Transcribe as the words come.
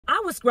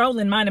was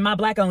scrolling minding my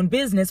black-owned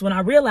business when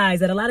I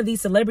realized that a lot of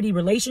these celebrity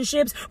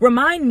relationships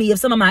remind me of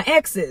some of my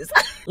exes.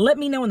 Let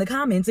me know in the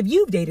comments if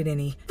you've dated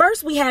any.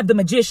 First, we have the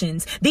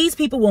magicians. These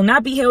people will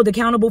not be held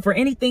accountable for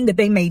anything that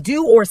they may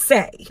do or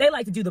say. They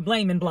like to do the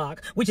blame and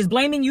block, which is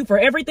blaming you for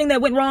everything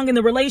that went wrong in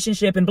the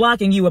relationship and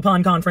blocking you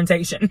upon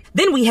confrontation.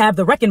 Then we have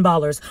the wrecking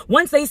ballers.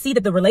 Once they see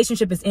that the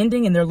relationship is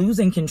ending and they're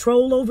losing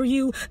control over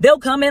you, they'll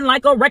come in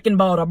like a wrecking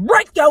ball to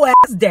break your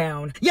ass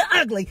down. You're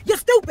ugly. You're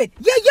stupid.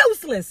 You're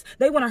useless.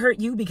 They want to hurt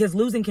you because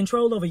losing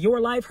control over your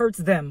life hurts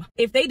them.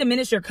 If they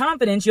diminish your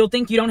confidence, you'll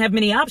think you don't have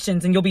many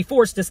options and you'll be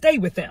forced to stay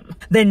with them.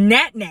 The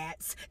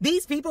nat-nats.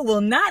 These people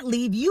will not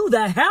leave you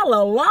the hell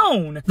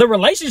alone. The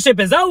relationship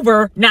is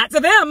over. Not to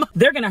them.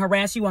 They're gonna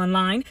harass you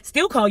online,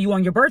 still call you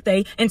on your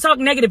birthday, and talk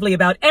negatively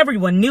about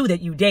everyone new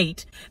that you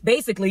date.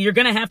 Basically, you're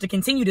gonna have to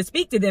continue to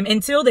speak to them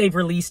until they've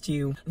released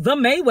you. The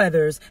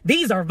Mayweathers.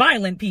 These are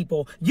violent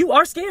people. You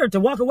are scared to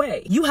walk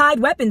away. You hide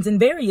weapons in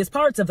various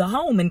parts of the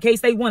home in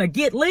case they want to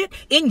get lit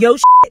in your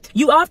shit.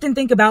 You often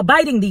think about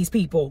biting these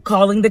people,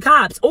 calling the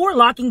cops, or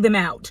locking them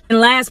out. And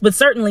last but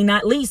certainly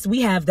not least,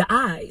 we have the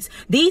eyes.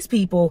 These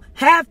people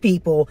have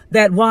people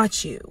that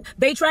watch you.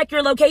 They track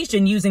your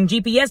location using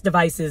GPS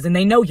devices and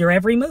they know your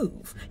every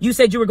move. You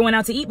said you were going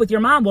out to eat with your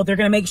mom. Well, they're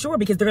going to make sure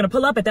because they're going to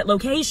pull up at that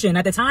location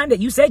at the time that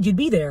you said you'd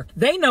be there.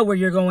 They know where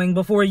you're going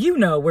before you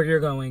know where you're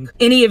going.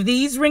 Any of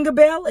these ring a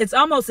bell? It's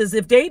almost as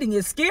if dating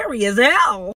is scary as hell.